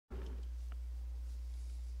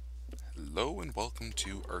Hello and welcome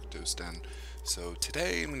to Arktoh's Den. So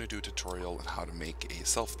today I'm going to do a tutorial on how to make a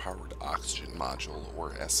self-powered oxygen module,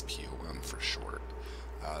 or SPOM for short.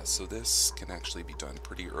 So this can actually be done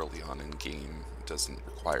pretty early on in game. It doesn't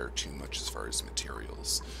require too much as far as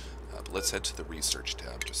materials. But let's head to the research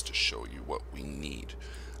tab just to show you what we need.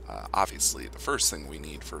 Obviously, the first thing we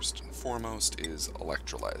need first and foremost is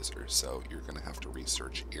electrolyzers, so you're going to have to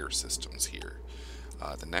research air systems here.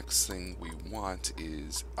 The next thing we want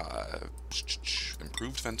is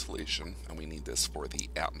improved ventilation, and we need this for the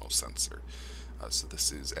Atmos sensor. So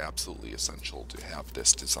this is absolutely essential to have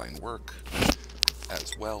this design work,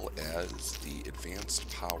 as well as the advanced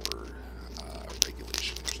power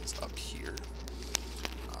regulation, which is up here.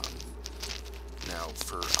 Now,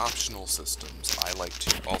 for optional systems, I like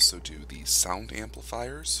to also do the sound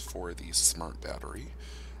amplifiers for the smart battery.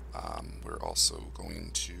 We're also going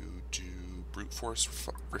to do brute force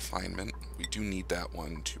refinement. We do need that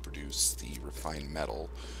one to produce the refined metal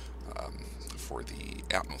for the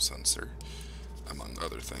Atmos sensor, among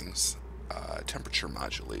other things. Temperature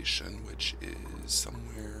modulation, which is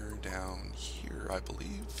somewhere down here, I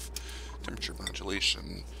believe. Temperature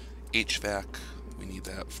modulation. HVAC, we need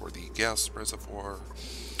that for the gas reservoir.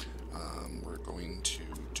 We're going to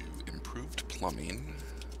do improved plumbing.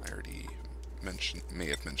 I already may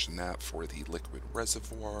have mentioned that for the liquid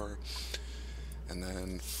reservoir. And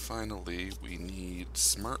then finally we need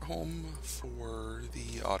smart home for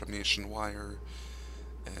the automation wire,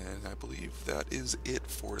 and I believe that is it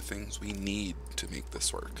for things we need to make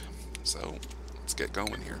this work. So let's get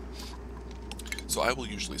going here. So I will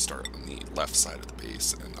usually start on the left side of the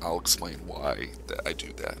base, and I'll explain why that I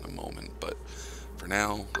do that in a moment, but for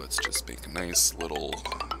now let's just make a nice little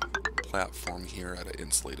platform here out of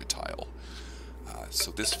insulated tile.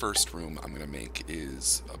 So this first room I'm going to make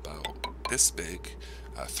is about this big,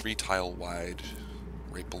 3 tile wide,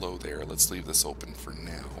 right below there. Let's leave this open for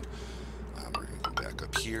now. We're going to go back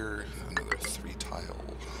up here, another 3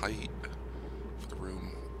 tile height for the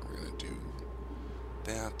room. We're going to do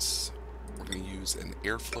that. We're going to use an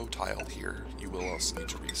airflow tile here. You will also need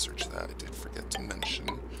to research that. I did forget to mention.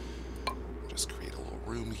 Just create a little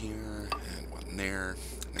room here and one there.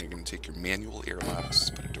 Now you're going to take your manual airlocks,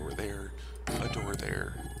 put a door there, and a door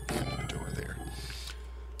there.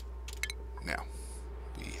 Now,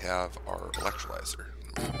 we have our electrolyzer.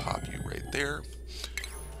 We're going to pop you right there.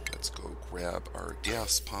 Let's go grab our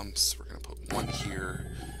gas pumps. We're going to put one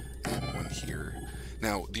here and one here.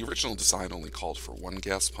 Now, the original design only called for 1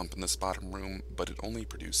 gas pump in this bottom room, but it only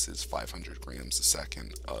produces 500 grams a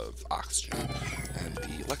second of oxygen, and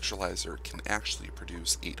the electrolyzer can actually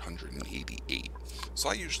produce 888. So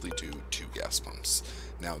I usually do 2 gas pumps.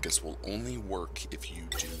 Now, this will only work if you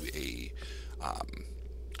do a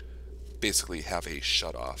basically have a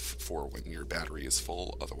shut-off for when your battery is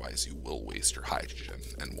full. Otherwise you will waste your hydrogen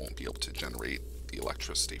and won't be able to generate the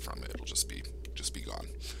electricity from it. It'll just be gone.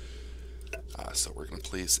 So we're going to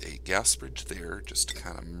place a gas bridge there just to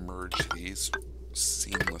kind of merge these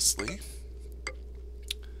seamlessly,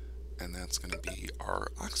 and that's going to be our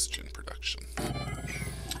oxygen production.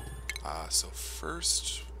 So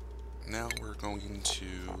first, now we're going to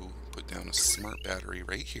put down a smart battery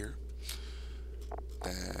right here.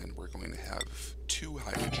 And we're going to have 2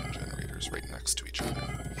 hydrogen generators right next to each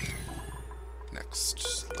other.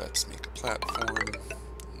 Next, let's make a platform.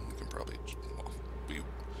 We can probably, well,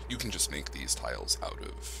 you can just make these tiles out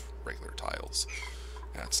of regular tiles.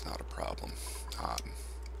 That's not a problem.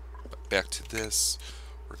 But back to this,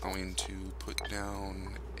 we're going to put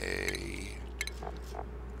down a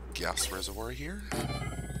gas reservoir here,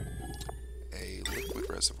 a liquid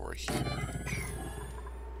reservoir here,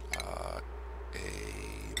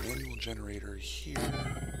 a manual generator here,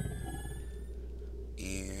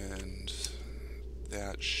 and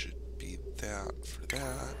that should be that for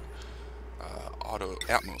that. Auto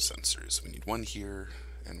Atmos sensors. We need 1 here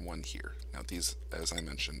and 1 here. Now these, as I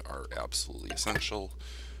mentioned, are absolutely essential.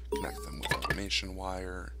 Connect them with automation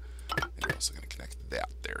wire, and you're also going to connect that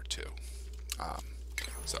there too.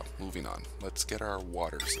 So moving on, let's get our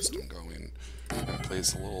water system going. We're going to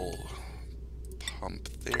place a little pump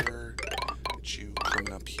there. Get you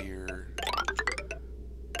coming up here,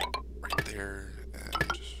 right there, and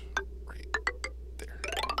right there.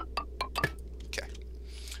 Okay.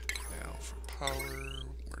 Now for power,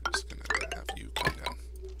 we're just going to have you come down.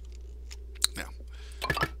 Now,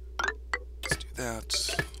 let's do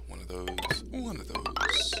that. One of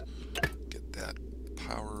those. Get that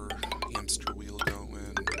power hamster wheel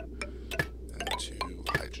going, and 2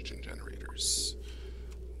 hydrogen generators.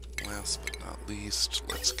 Last but not least,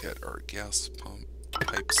 let's get our gas pump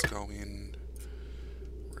pipes going.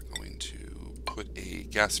 We're going to put a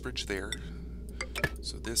gas bridge there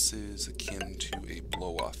So this is akin to a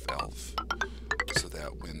blow-off valve, so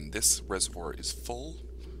that when this reservoir is full,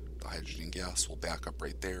 the hydrogen gas will back up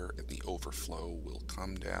right there, and the overflow will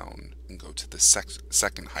come down and go to the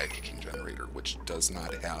second hydrogen generator, which does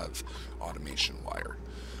not have automation wire.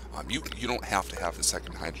 You don't have to have the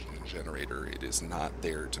second hydrogen generator. It is not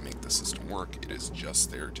there to make the system work. It is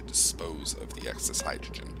just there to dispose of the excess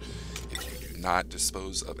hydrogen. If you do not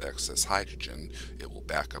dispose of excess hydrogen, it will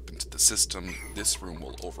back up into the system. This room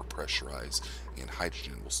will overpressurize, and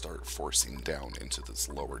hydrogen will start forcing down into this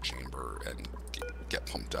lower chamber and get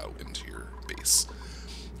pumped out into your base.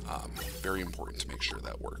 Very important to make sure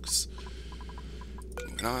that works.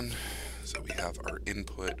 Moving on, so we have our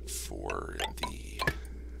input for the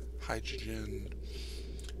hydrogen,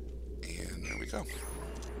 and there we go.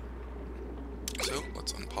 So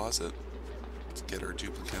let's unpause it. Let's get our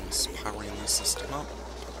duplicants powering this system up.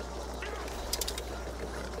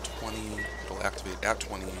 We're at 20. It'll activate at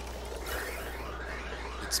 20.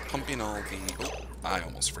 It's pumping all the... Oh, I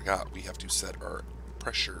almost forgot. We have to set our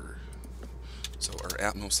pressure. So our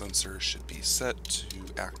Atmos sensor should be set to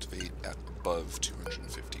activate at above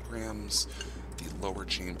 250 grams. The lower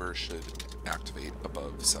chamber should activate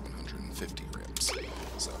above 750 grams.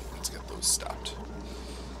 So let's get those stopped.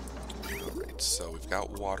 Alright, so we've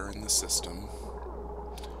got water in the system,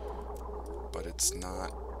 but it's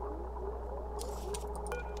not...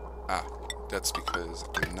 that's because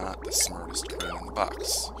I'm not the smartest man in the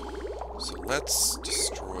box. So let's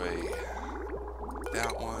destroy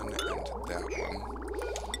that one and that one.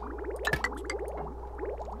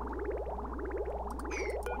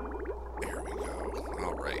 There we go.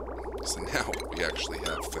 Alright, so now we actually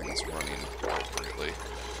have things running appropriately.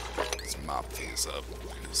 Let's mop these up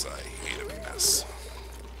because I hate a mess.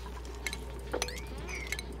 I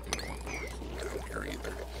don't want more pool down here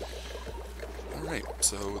either. Alright,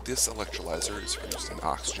 so this electrolyzer is producing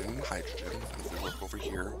oxygen and hydrogen. If we look over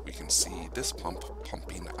here, we can see this pump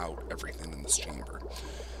pumping out everything in this chamber.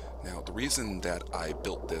 Now, the reason that I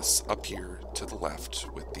built this up here to the left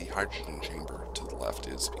with the hydrogen chamber to the left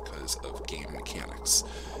is because of game mechanics.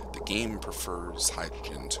 The game prefers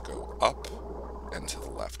hydrogen to go up and to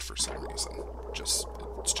the left for some reason.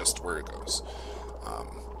 It's just where it goes.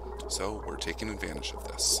 So we're taking advantage of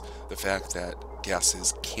this. The fact that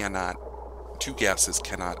two gases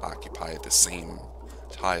cannot occupy the same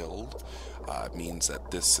tile means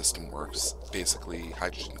that this system works. Basically,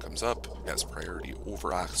 hydrogen comes up, has priority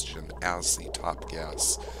over oxygen as the top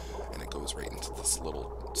gas, and it goes right into this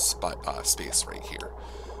little space right here.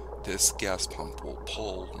 This gas pump will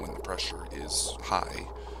pull when the pressure is high.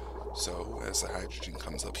 So as the hydrogen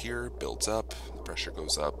comes up here, builds up, the pressure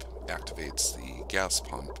goes up, activates the gas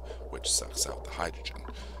pump, which sucks out the hydrogen.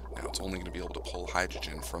 Now it's only going to be able to pull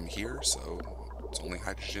hydrogen from here, so it's only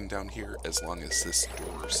hydrogen down here as long as this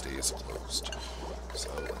door stays closed. So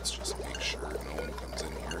let's just make sure no one comes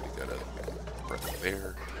in here to get a breath of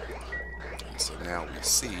air. And so now we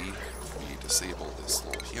see, if we disable this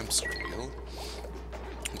little hamster wheel,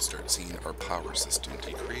 we'll start seeing our power system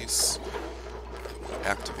decrease. It will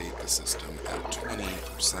activate the system at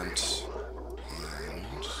 20%, and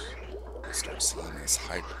we'll start seeing this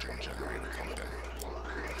hydrogen generator pump in.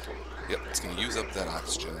 Yep, it's going to use up that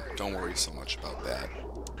oxygen. Don't worry so much about that.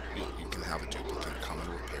 You can have a duplicate come and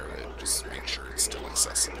repair it. Just make sure it's still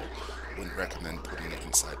accessible. Wouldn't recommend putting it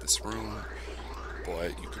inside this room,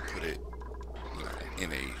 but you could put it,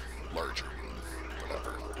 in a larger room,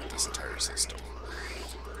 whatever, with this entire system.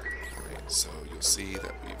 Alright, so you'll see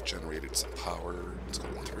that we've generated some power. It's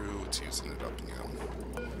going through. It's using it up again.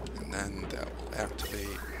 And then that will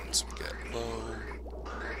activate once we get low.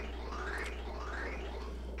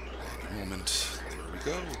 Moment. There we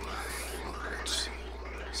go. Alright.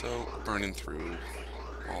 So, burning through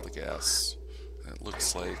all the gas. And it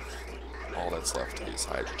looks like all that's left is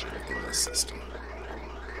hydrogen in this system.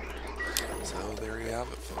 So, there you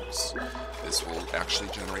have it, folks. This will actually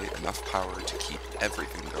generate enough power to keep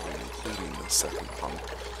everything going, including the second pump.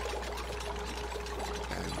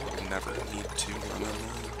 And we'll never need to run a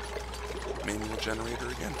manual generator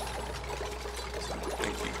again. So,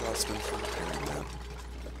 thank you, Glassman, for repairing that.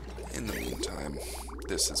 In the meantime,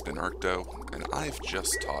 this has been Arktoh, and I've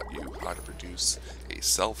just taught you how to produce a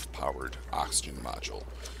self-powered oxygen module.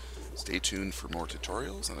 Stay tuned for more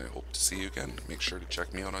tutorials, and I hope to see you again. Make sure to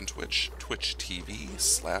check me out on Twitch,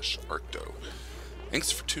 twitch.tv/Arktoh. Thanks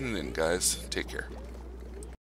for tuning in, guys. Take care.